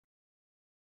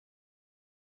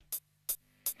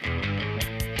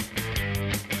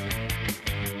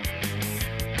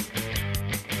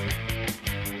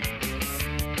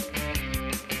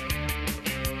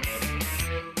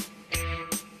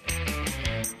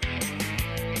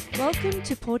Welcome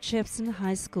to Port Shepstone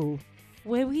High School,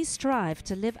 where we strive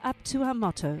to live up to our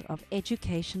motto of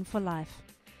education for life.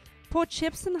 Port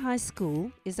Shepstone High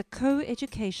School is a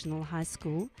co-educational high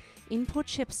school in Port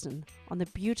Shepstone on the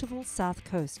beautiful south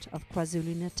coast of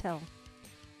KwaZulu-Natal.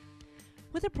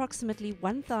 With approximately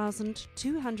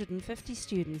 1,250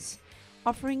 students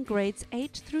offering grades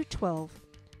 8 through 12,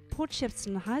 Port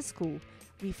Shepstone High School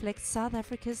reflects South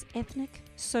Africa's ethnic,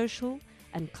 social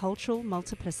and cultural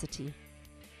multiplicity.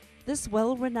 This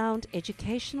well-renowned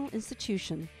educational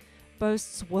institution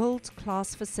boasts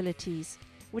world-class facilities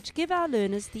which give our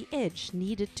learners the edge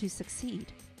needed to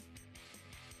succeed.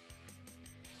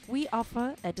 We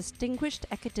offer a distinguished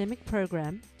academic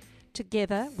program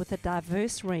together with a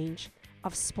diverse range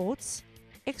of sports,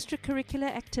 extracurricular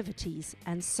activities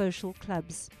and social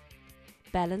clubs.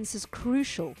 Balance is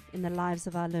crucial in the lives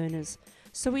of our learners,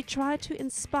 so we try to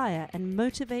inspire and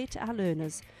motivate our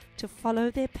learners to follow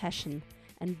their passion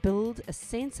and build a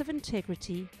sense of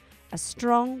integrity, a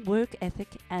strong work ethic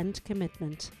and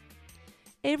commitment.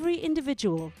 Every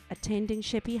individual attending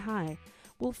Sheppey High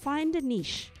will find a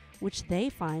niche which they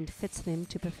find fits them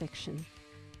to perfection.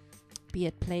 Be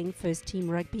it playing first team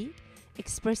rugby,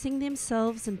 expressing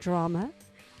themselves in drama,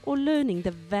 or learning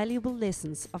the valuable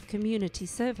lessons of community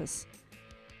service.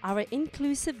 Our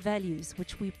inclusive values,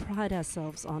 which we pride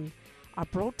ourselves on, are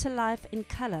brought to life in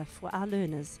colour for our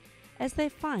learners as they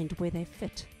find where they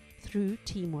fit through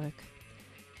teamwork.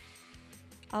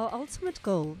 Our ultimate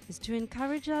goal is to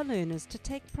encourage our learners to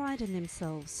take pride in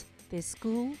themselves, their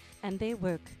school and their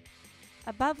work.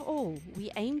 Above all,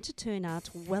 we aim to turn out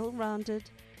well-rounded,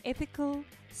 ethical,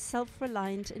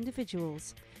 self-reliant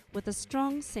individuals with a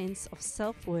strong sense of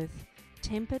self-worth,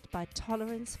 tempered by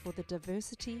tolerance for the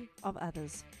diversity of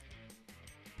others.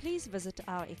 Please visit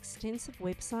our extensive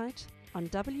website on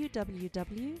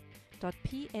www.pshs.co.za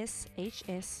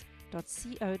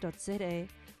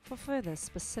for further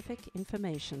specific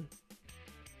information.